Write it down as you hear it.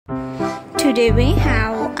Today we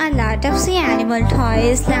have a lot of sea animal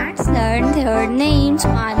toys. Let's learn their names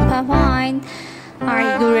one by one.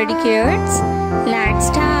 Are you ready, kids? Let's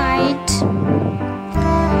start.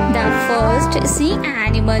 The first sea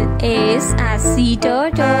animal is a sea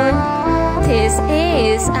turtle. This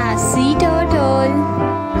is a sea turtle.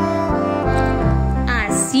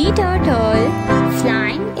 A sea turtle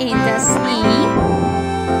flying in the sea.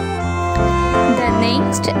 The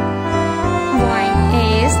next one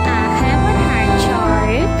is a hammerhead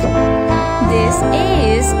shark. This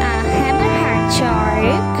is a hammerhead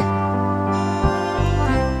shark.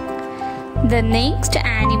 The next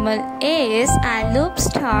animal is a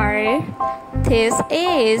lobster. This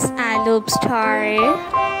is a lobster.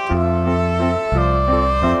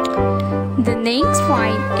 The next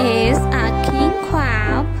one is a king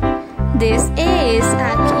crab. This is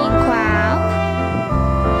a king crab.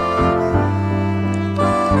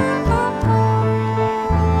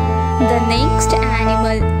 The next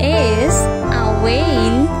animal is a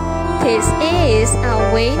whale. This is a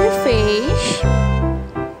whale fish.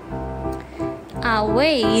 A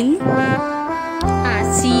whale. A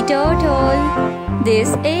sea turtle. This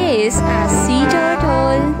is a sea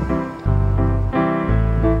turtle.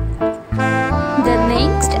 The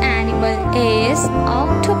next animal is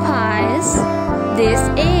octopus. This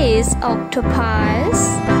is octopus.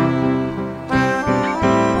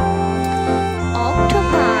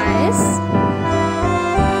 Octopus.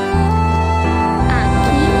 A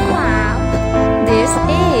king crab. This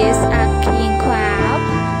is a king crab.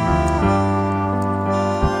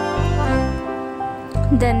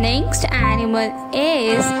 The next animal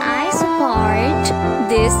is isopod.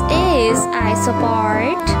 This is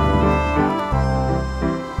isopod.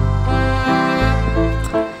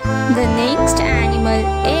 The next animal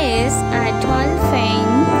is a dolphin.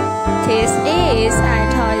 This is a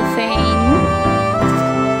dolphin.